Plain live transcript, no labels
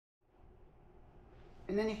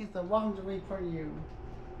In any case, welcome to Wii Party U.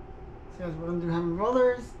 So guys, we're going to do hammer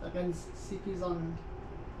rollers against CPUs on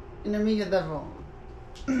intermediate level.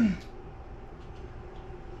 So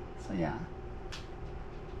yeah.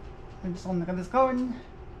 I'm just going to get this going.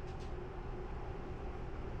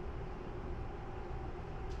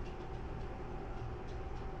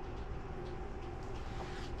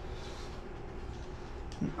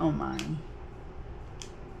 Oh my.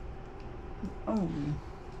 Oh.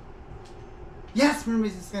 Yes, we're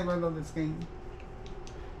amazing this game. I love this game.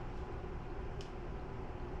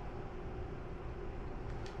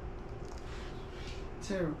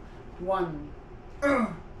 Two, one.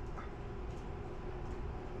 Alright,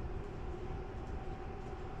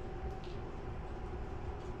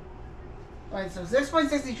 so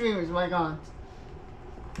 6.63 was what I got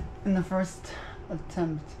in the first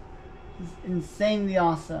attempt. It's insanely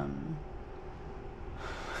awesome.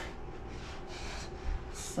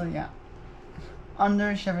 So yeah,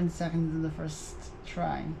 under 7 seconds in the first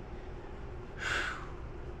try.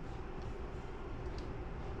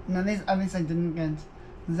 And at least I didn't get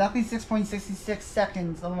exactly 6.66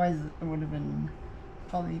 seconds, otherwise it would have been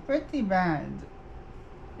probably pretty bad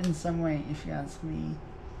in some way, if you ask me.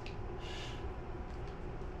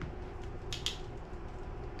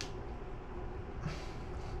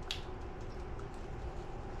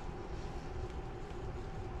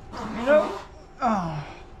 No. Oh.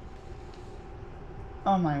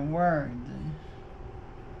 Oh my word.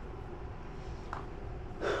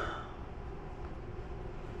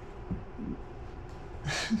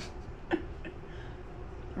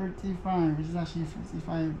 $35, which is actually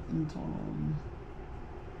 55 in total.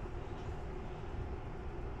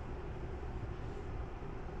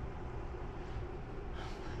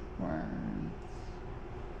 Word.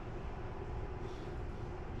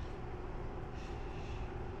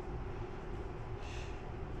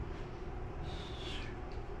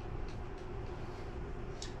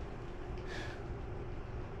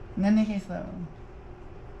 In any case though,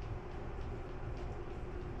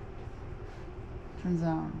 turns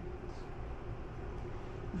out,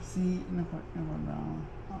 see in the court now.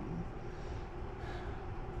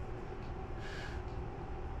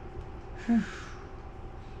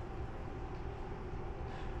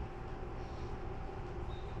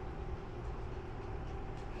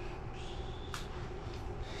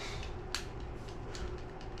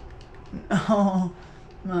 Oh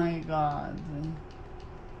my god.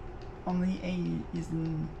 Only 8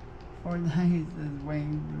 isn't 4 dice is way,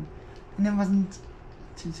 and it wasn't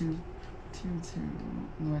too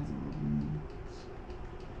noisy.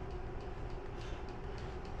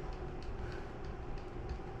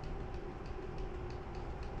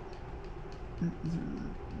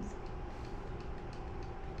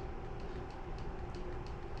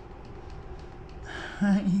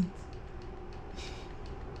 Right.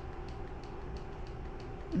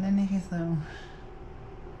 In any case though,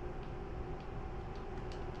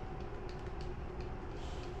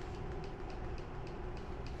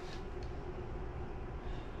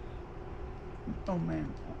 oh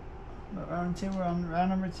man, but round 2, we're on round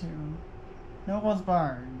number 2. No goals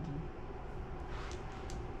barred.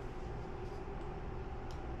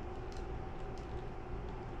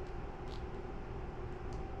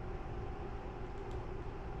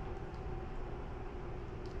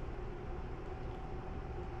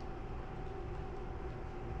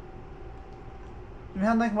 We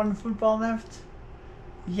have like 1 football left.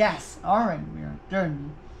 Yes, alright, we are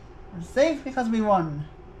done. We're safe because we won.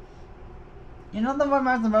 You know what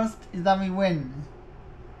matters the most is that we win.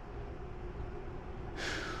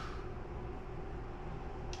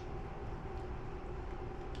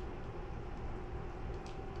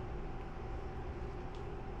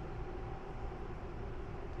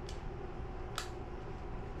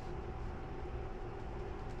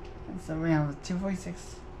 And so we have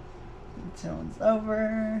 246 until it's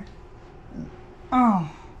over. And, oh!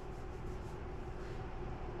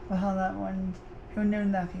 Well, how that one? Who knew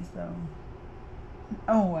in that case though?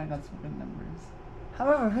 Oh, I got some good numbers.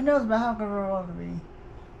 However, who knows about how good we're all gonna be?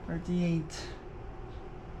 38.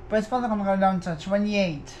 But it's probably gonna go down to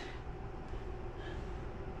 28.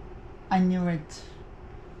 I knew it.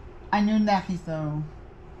 I knew in that case though.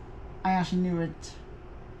 I actually knew it.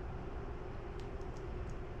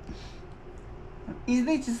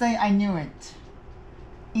 Easy to say I knew it.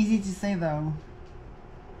 Easy to say though.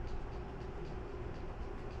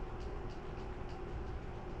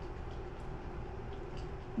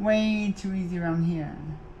 Way too easy around here.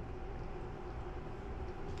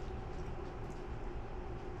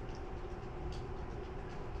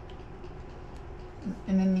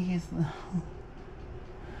 In any case though.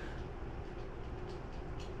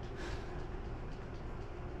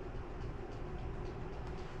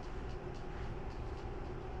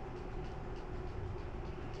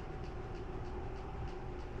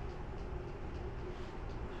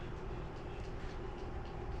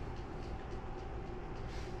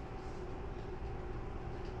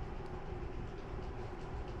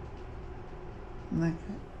 Like,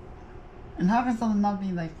 and how can something not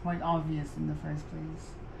be like quite obvious in the first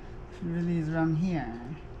place? If it really is around here.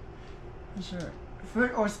 Sure.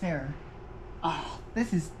 Fruit or scare? Oh,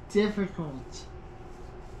 this is difficult.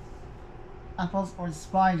 Apples or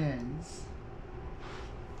spiders?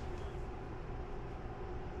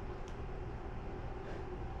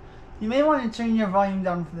 You may want to turn your volume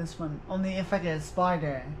down for this one, only if I get a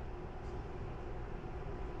spider.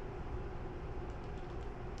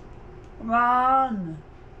 Come on!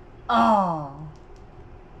 Oh!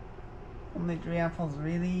 Only 3 apples,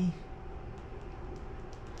 really?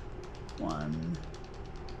 1.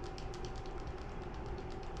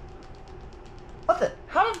 What the?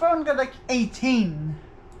 How did Brown get like 18?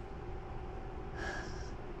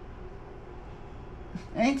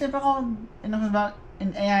 Ain't typical enough about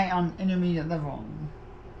an AI on intermediate level.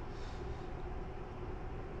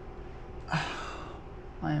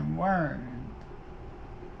 My word.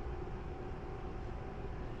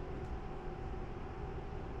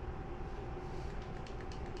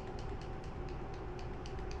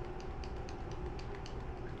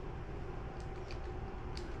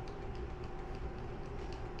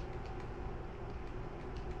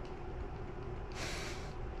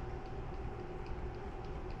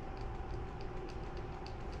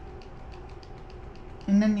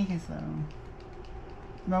 In any case though,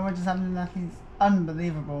 about what just happened that he's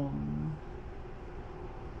unbelievable.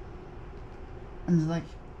 And it's like,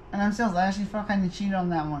 and I'm still, I actually felt kind of cheated on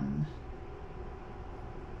that one.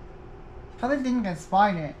 Probably didn't get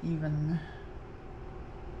spider even.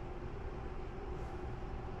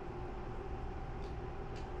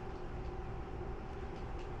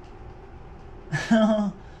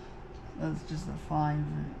 That's just a 5. I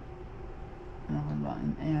don't know about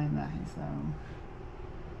an AI in that case though.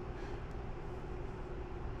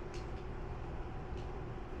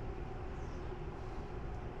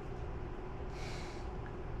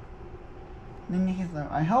 In any case though,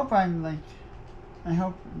 I hope I'm like, I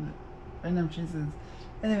hope random choices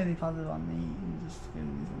isn't really positive on me and just give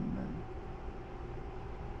me something.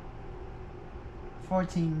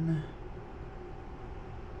 14.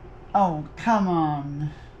 Oh, come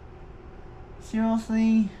on.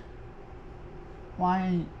 Seriously?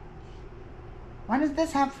 Why does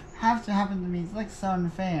this have to happen to me? It's like so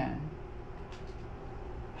unfair.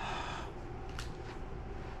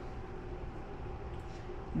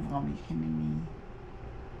 You've got to be kidding me.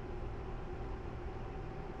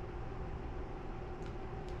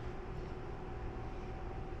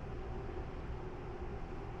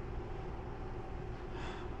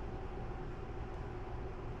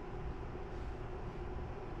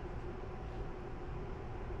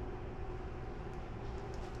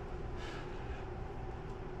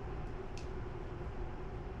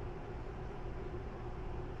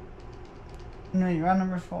 Anyway, round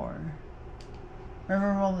number 4.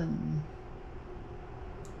 River rolling.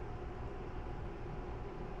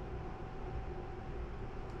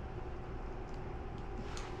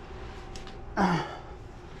 Oh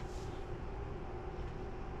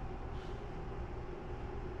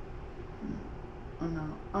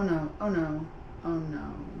no, oh no, oh no, oh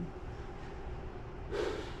no.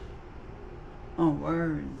 Oh,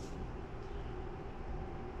 words.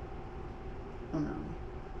 Oh no.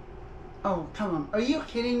 Oh, come on. Are you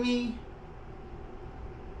kidding me?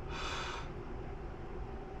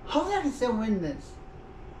 Hopefully I can still win this.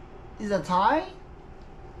 Is it a tie?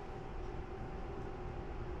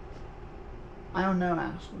 I don't know,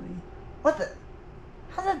 actually. What the?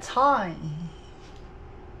 How's that tie?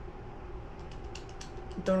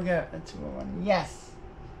 Don't get a 201. Yes.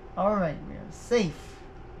 Alright, we are safe.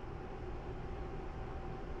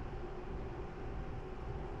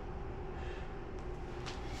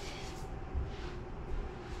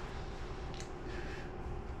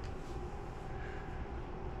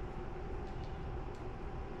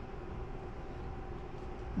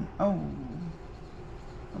 Oh.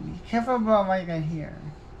 I'll be careful about what I got here.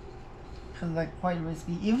 Because it's like quite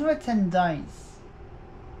risky. Even with 10 dice.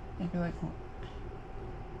 I feel like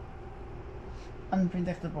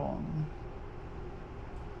unpredictable.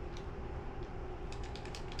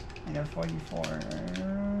 I got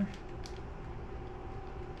 44.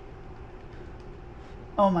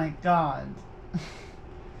 Oh my god.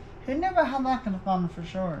 Who never had that kind of fun for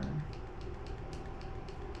sure.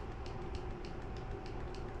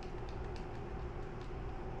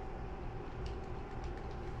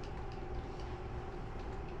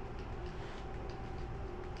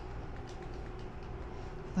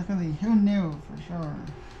 Luckily, who knew for sure?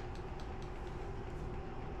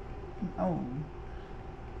 Oh.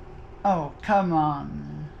 Oh, come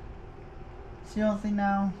on. Seriously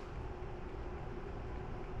now?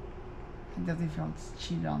 I definitely felt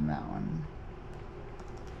cheated on that one.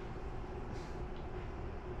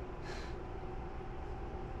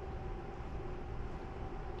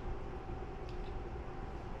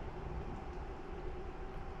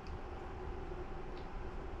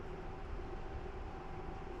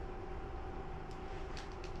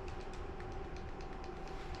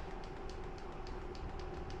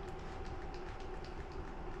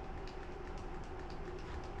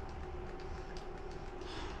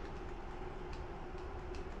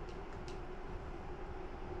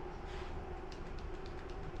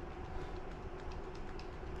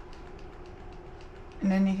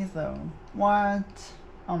 In any case though, what?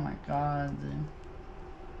 Oh my god.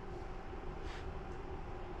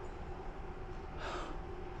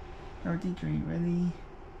 33, really?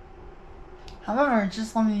 However,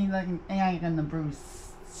 just let me like an AI and the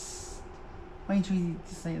Bruce. Way too easy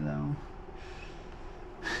to say though.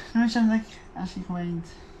 Which I'm like actually quite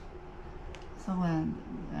so glad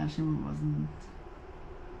it actually wasn't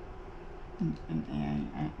an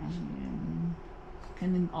AI. I actually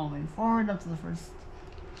couldn't all the way forward up to the first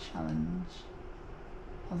challenge.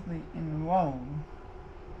 Possibly in whoa.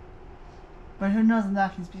 But who knows in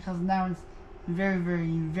that case, because now it's very, very,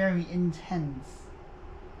 very intense.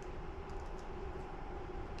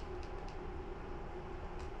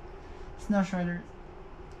 Snow Shredders.